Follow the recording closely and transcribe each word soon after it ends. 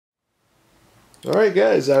Alright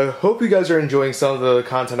guys, I hope you guys are enjoying some of the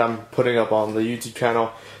content I'm putting up on the YouTube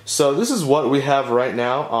channel. So this is what we have right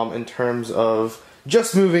now in terms of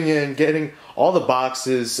just moving in, getting all the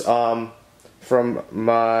boxes from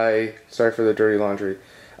my, sorry for the dirty laundry,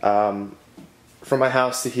 from my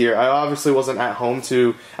house to here. I obviously wasn't at home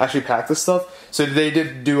to actually pack this stuff, so they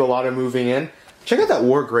did do a lot of moving in. Check out that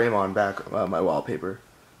War Greymon back my wallpaper.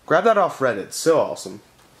 Grab that off Reddit, so awesome.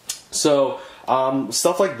 So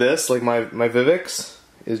stuff like this, like my Vivix,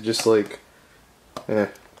 is just like, eh.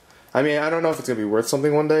 I mean, I don't know if it's gonna be worth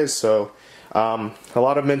something one day. So a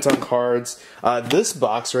lot of mint on cards. This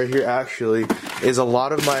box right here actually is a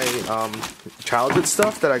lot of my childhood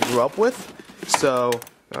stuff that I grew up with. So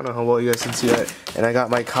I don't know how well you guys can see that. And I got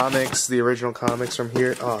my comics, the original comics from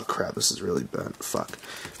here. Oh crap, this is really bent. Fuck.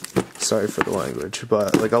 Sorry for the language,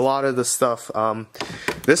 but like a lot of the stuff.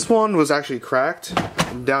 This one was actually cracked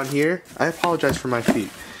down here. I apologize for my feet.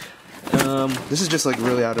 This is just like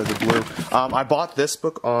really out of the blue. I bought this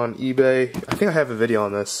book on eBay. I think I have a video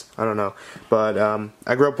on this. I don't know, but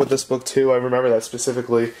I grew up with this book too. I remember that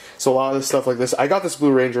specifically. So a lot of the stuff like this. I got this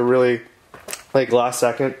Blue Ranger really like last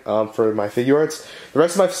second for my figure arts. The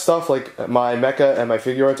rest of my stuff, like my mecha and my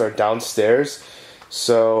figure arts, are downstairs.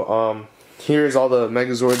 So here's all the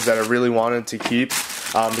Megazords that I really wanted to keep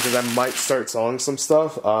because I might start selling some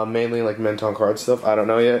stuff, mainly like mint on card stuff. I don't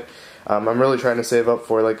know yet. I'm really trying to save up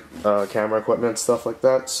for like camera equipment, stuff like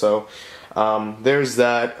that. So there's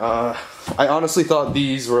that. I honestly thought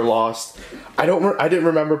these were lost. I didn't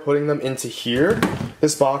remember putting them into here.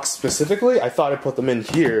 This box specifically, I thought I put them in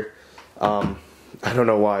here. I don't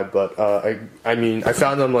know why, but I mean, I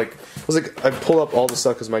found them like, I pulled up all the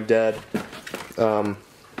stuff because my dad,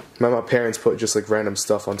 my parents put just like random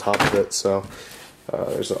stuff on top of it. So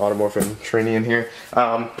there's an Automorphin Trini in here.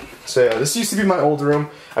 So yeah, this used to be my old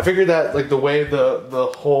room. I figured that like the way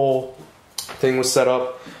the whole thing was set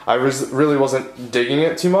up, I really wasn't digging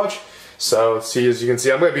it too much. So see, as you can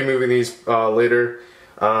see, I'm going to be moving these later.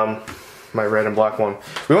 My red and black one.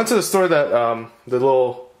 We went to the store that the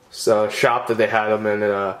little shop that they had them in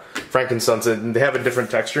Frankensons, and they have a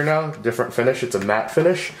different texture now, different finish. It's a matte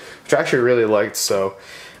finish, which I actually really liked. So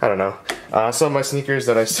I don't know. Some of my sneakers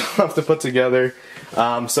that I still have to put together.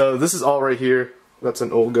 So this is all right here. That's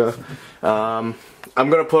an Olga. I'm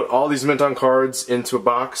gonna put all these mint on cards into a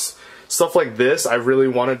box. Stuff like this I really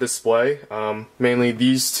want to display. Mainly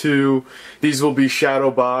these two. These will be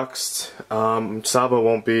shadow boxed. Saba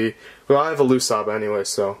won't be. Well, I have a loose Saba anyway,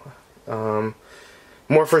 so.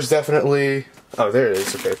 Morphers definitely. Oh, there it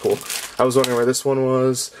is. Okay, cool. I was wondering where this one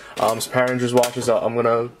was. Some Power Rangers watches I'm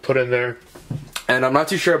gonna put in there. And I'm not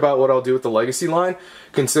too sure about what I'll do with the Legacy line,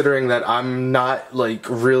 considering that I'm not like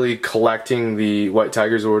really collecting the White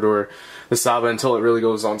Tiger Zord or the Saba until it really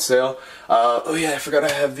goes on sale. Oh yeah, I forgot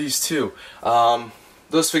I have these too.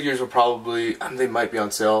 Those figures will probably, they might be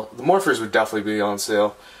on sale. The Morphers would definitely be on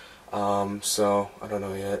sale. So I don't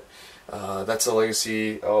know yet. That's a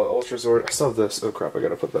Legacy Ultra Zord. I still have this. Oh crap, I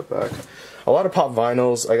gotta put that back. A lot of pop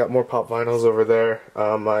vinyls. I got more pop vinyls over there.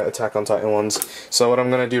 My Attack on Titan ones. So what I'm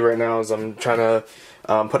gonna do right now is I'm trying to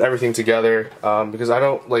put everything together because I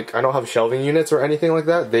don't have shelving units or anything like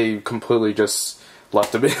that. They completely just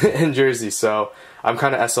left them in Jersey. So I'm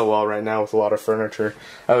kind of SOL right now with a lot of furniture.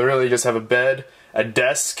 I really just have a bed, a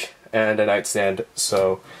desk, and a nightstand.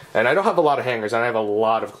 So, and I don't have a lot of hangers. I have a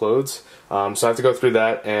lot of clothes. So I have to go through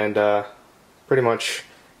that and pretty much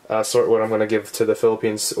sort what I'm going to give to the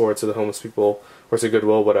Philippines or to the homeless people or to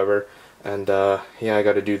Goodwill, whatever. And yeah, I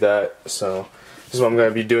got to do that. So this is what I'm going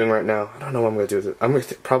to be doing right now. I don't know what I'm going to do with it. I'm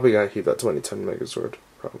probably going to keep that 2010 Megazord,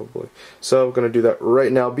 probably. So I'm going to do that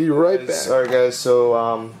right now. Be right back. Alright guys,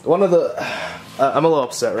 so one of the... I'm a little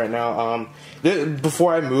upset right now.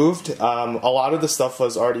 Before I moved, a lot of the stuff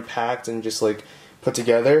was already packed and just like put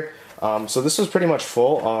together. So this was pretty much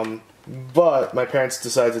full. But my parents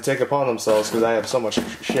decided to take it upon themselves because I have so much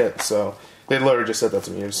shit. So they literally just said that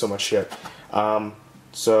to me. There's so much shit.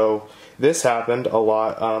 So this happened a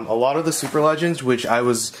lot. A lot of the Super Legends, which I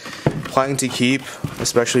was planning to keep,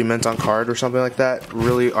 especially mint on card or something like that,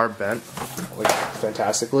 really are bent like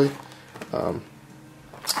fantastically.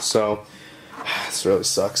 So this really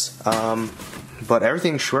sucks. But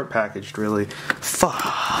everything's short packaged, really.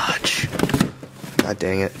 Fudge. God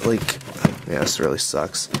dang it. Like, yeah, this really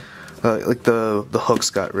sucks. Like the hooks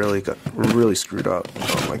got really screwed up.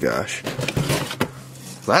 Oh my gosh.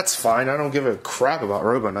 That's fine. I don't give a crap about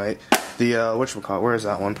Robo Knight. The whatchamacallit, where is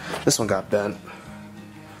that one? This one got bent.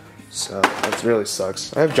 So that really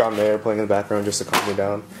sucks. I have John Mayer playing in the background just to calm me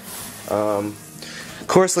down. Of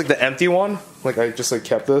course, like the empty one, like I just like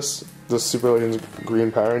kept this Super Legends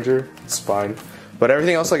Green Power Ranger. It's fine. But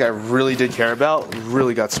everything else, like, I really did care about,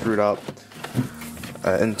 really got screwed up.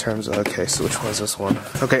 In terms of, okay, so which one is this one?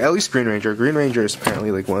 Okay, at least Green Ranger. Green Ranger is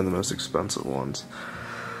apparently like one of the most expensive ones.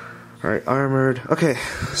 Alright, Armored. Okay,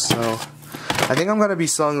 so I think I'm gonna be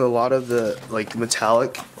selling a lot of the like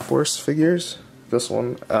metallic Force figures. This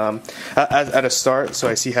one at a start, so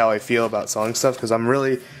I see how I feel about selling stuff, because I'm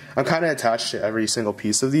kind of attached to every single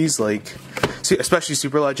piece of these, like especially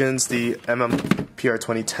Super Legends, the MMPR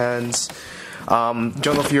 2010s.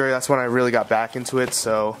 Jungle Fury, that's when I really got back into it,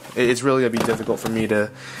 so it's really gonna be difficult for me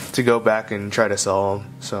to go back and try to sell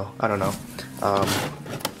them. So I don't know.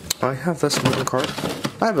 I have this Metal card.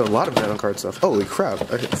 I have a lot of Metal card stuff. Holy crap!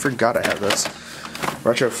 I forgot I had this.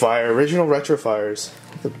 Retro Fire, original Retro Fires.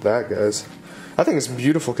 Look at that, guys. I think it's in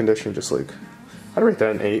beautiful condition. Just like I'd rate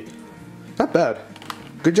that an 8. Not bad.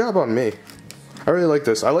 Good job on me. I really like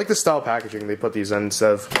this. I like the style packaging they put these in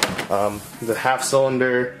instead of the half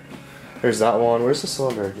cylinder. There's that one. Where's the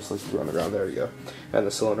cylinder? Just like on the ground. There you go. And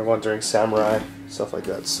the cylinder one during Samurai, stuff like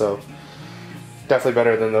that. So definitely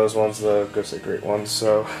better than those ones, the Go Say Great ones.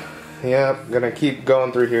 So yeah, I'm gonna keep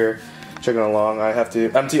going through here, checking along. I have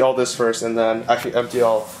to empty all this first, and then actually empty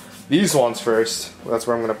all these ones first. That's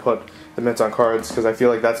where I'm gonna put the mint on cards, because I feel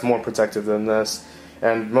like that's more protective than this.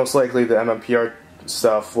 And most likely the MMPR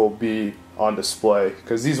stuff will be on display,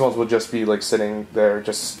 because these ones will just be like sitting there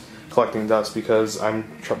just collecting dust, because I'm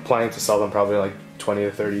planning to sell them probably like 20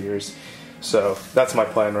 to 30 years. So that's my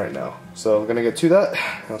plan right now. So I'm gonna get to that.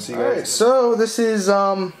 I'll see you guys. Alright, so this is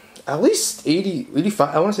at least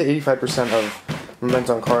 85, I want to say 85% of mint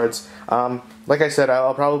on cards. Like I said,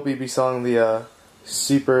 I'll probably be selling the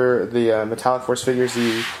Metallic Force figures,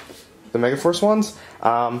 the Mega Force ones.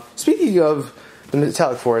 Speaking of the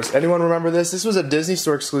Metallic Force, anyone remember this? This was a Disney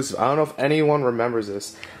Store exclusive. I don't know if anyone remembers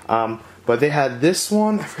this. But they had this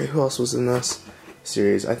one. I forget who else was in this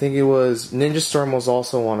series. I think it was Ninja Storm was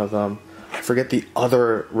also one of them. I forget the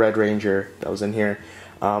other Red Ranger that was in here.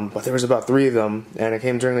 But there was about 3 of them, and it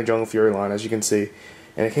came during the Jungle Fury line, as you can see.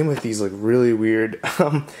 And it came with these like really weird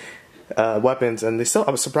weapons, and they still,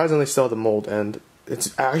 I was surprisingly still the mold, and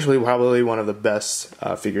it's actually probably one of the best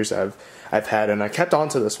figures I've had, and I kept on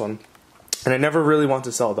to this one, and I never really wanted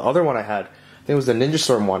to sell. The other one I had, I think it was the Ninja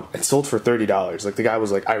Storm one. It sold for $30. Like, the guy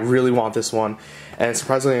was like, I really want this one. And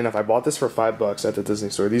surprisingly enough, I bought this for $5 at the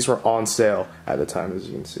Disney Store. These were on sale at the time, as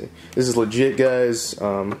you can see. This is legit, guys.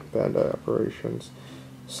 Bandai Operations.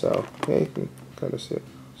 So, yeah, you can kind of see it.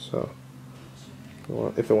 So,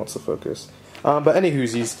 if it wants to focus. But any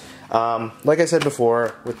whoosies, like I said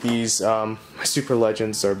before, with these, my Super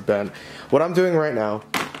Legends are bent. What I'm doing right now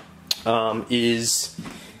is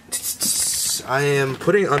I am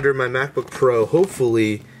putting under my MacBook Pro.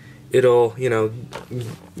 Hopefully it'll, you know,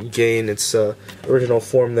 gain its original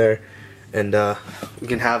form there, and we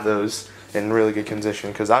can have those in really good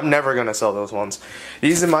condition, because I'm never going to sell those ones.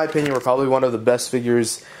 These, in my opinion, were probably one of the best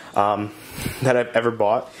figures that I've ever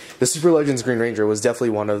bought. The Super Legends Green Ranger was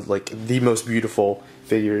definitely one of like the most beautiful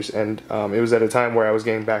figures, and it was at a time where I was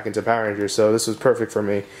getting back into Power Rangers, so this was perfect for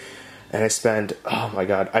me. And I spent, oh my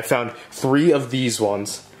god, I found 3 of these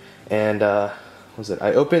ones. And what was it?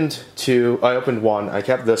 I opened one. I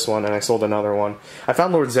kept this one, and I sold another one. I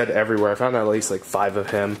found Lord Zed everywhere. I found at least like 5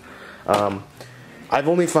 of him. I've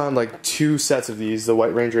only found like 2 sets of these: the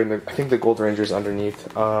White Ranger and I think the Gold Ranger's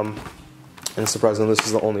underneath. And surprisingly, this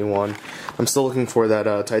is the only one. I'm still looking for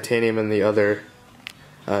that titanium and the other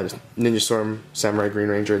Ninja Storm Samurai Green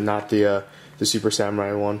Ranger, not the Super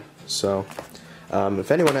Samurai one. So.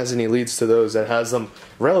 If anyone has any leads to those that has them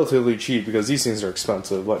relatively cheap, because these things are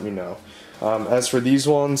expensive, let me know. As for these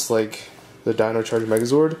ones, like the Dino Charge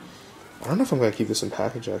Megazord, I don't know if I'm going to keep this in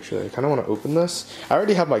package, actually. I kind of want to open this. I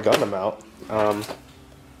already have my Gundam out.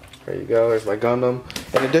 There you go, there's my Gundam.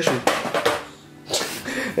 In addition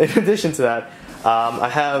to that,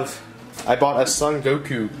 I bought a Son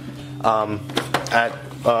Goku at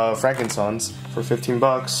Frankensons for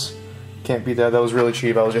 $15. Can't beat that. That was really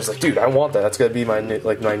cheap. I was just like, dude, I want that. That's gonna be my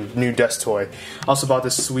new desk toy. Also bought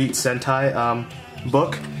this sweet Sentai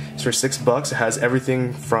book. It's for $6. It has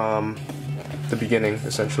everything from the beginning,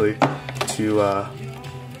 essentially, to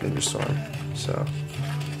Ninja Storm. So,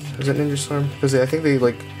 is it Ninja Storm? Because I think they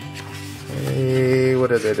like,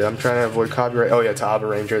 what did they do? I'm trying to avoid copyright. Oh yeah, to Abba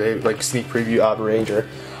Ranger. They like sneak preview Abba Ranger.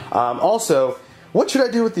 Also, what should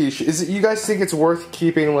I do with these? You guys think it's worth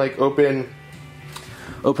keeping like open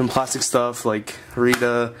plastic stuff like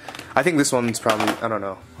Rita? I think this one's probably, I don't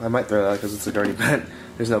know, I might throw that because it's a dirty bent.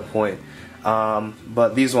 There's no point.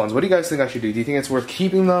 But these ones, what do you guys think I should do? Do you think it's worth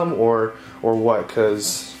keeping them or what?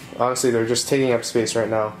 Because honestly, they're just taking up space right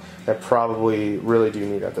now that probably really do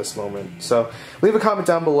need at this moment. So leave a comment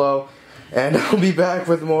down below. and I'll be back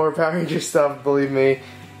with more Power Ranger stuff, believe me,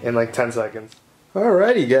 in like 10 seconds.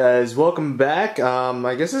 Alrighty guys, welcome back.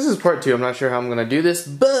 I guess this is part 2. I'm not sure how I'm gonna do this,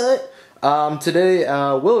 but today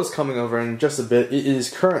Will is coming over in just a bit. It is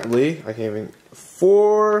currently, I can't even,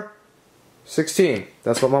 4:16.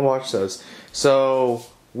 That's what my watch says. So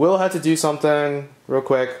Will had to do something real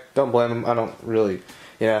quick. Don't blame him. I don't really.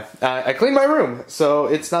 Yeah, I cleaned my room, so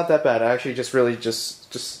it's not that bad. I actually just really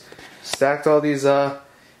just stacked all these up.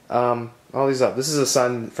 This is a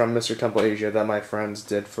sign from Mr. Temple Asia that my friends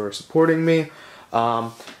did for supporting me.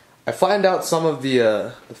 I flattened out some of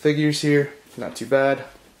the figures here. Not too bad,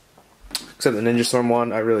 except the Ninja Storm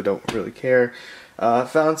one. I really don't care.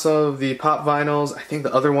 Found some of the pop vinyls. I think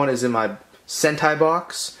the other one is in my Sentai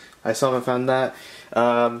box. I still haven't found that.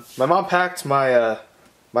 My mom packed my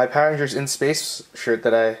my Power Rangers in Space shirt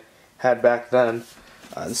that I had back then.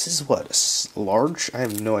 This is what, a large? I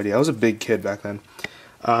have no idea. I was a big kid back then.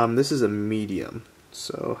 This is a medium.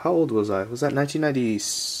 So how old was I? Was that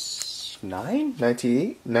 1999?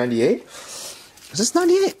 98? 98? Is this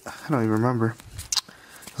 98? I don't even remember.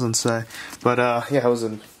 Doesn't say. But yeah, I was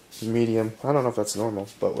a medium. I don't know if that's normal,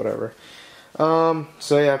 but whatever.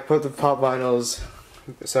 So yeah, I put the pop vinyls,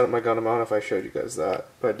 set up my Gundam. I don't know if I showed you guys that,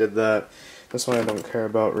 but I did that. This one I don't care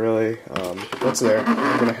about really. What's there?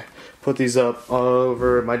 I'm gonna put these up all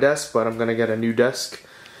over my desk, but I'm gonna get a new desk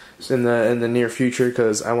in the near future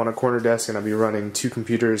because I want a corner desk and I'll be running 2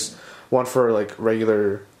 computers, one for like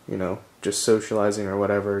regular, you know, just socializing or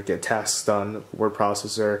whatever, get tasks done, word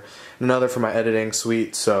processor, and another for my editing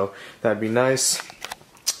suite. So that'd be nice.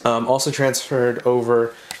 Also transferred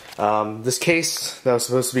over this case that was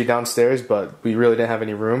supposed to be downstairs, but we really didn't have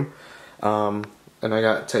any room. And I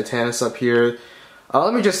got Titanus up here.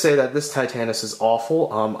 Let me just say that this Titanus is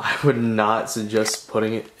awful. I would not suggest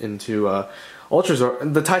putting it into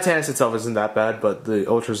Ultrazord. The Titanus itself isn't that bad, but the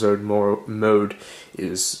Ultrazord mode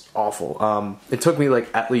is awful. It took me like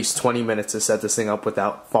at least 20 minutes to set this thing up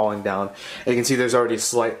without falling down. And you can see there's already a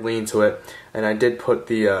slight lean to it, and I did put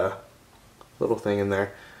the little thing in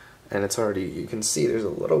there, and it's already, you can see there's a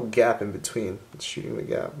little gap in between. It's shooting the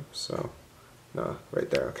gap, so no, right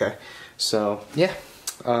there. Okay, so yeah.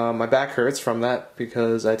 My back hurts from that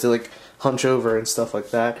because I had to like hunch over and stuff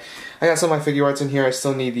like that. I got some of my figure arts in here. I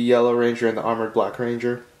still need the Yellow Ranger and the Armored Black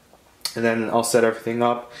Ranger. And then I'll set everything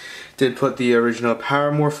up. Did put the original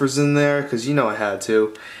Power Morphers in there because you know I had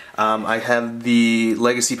to. I have the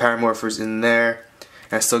Legacy Power Morphers in there.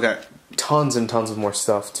 And I still got tons and tons of more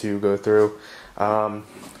stuff to go through.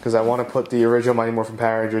 Because I want to put the original Mighty Morphin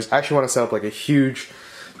Power Rangers. I actually want to set up like a huge,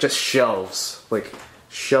 just shelves. Like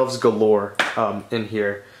shelves galore in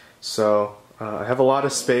here. So I have a lot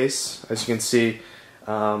of space, as you can see.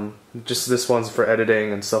 Just this one's for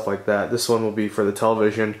editing and stuff like that. This one will be for the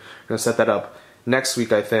television. I'm gonna set that up next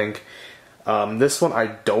week, I think. This one,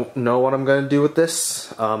 I don't know what I'm gonna do with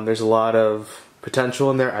this. There's a lot of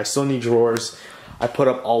potential in there. I still need drawers. I put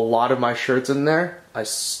up a lot of my shirts in there. I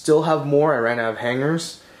still have more. I ran out of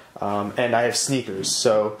hangers, and I have sneakers.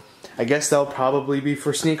 So I guess that'll probably be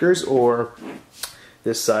for sneakers, or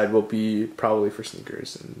this side will be probably for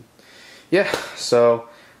sneakers. And yeah, so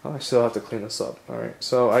I still have to clean this up. Alright,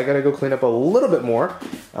 so I gotta go clean up a little bit more.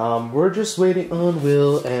 We're just waiting on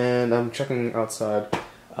Will, and I'm checking outside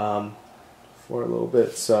for a little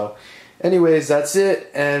bit. So anyways, that's it,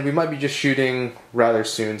 and we might be just shooting rather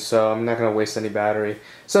soon, so I'm not gonna waste any battery.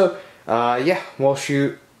 So yeah, I'll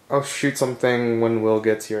shoot something when Will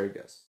gets here, I guess.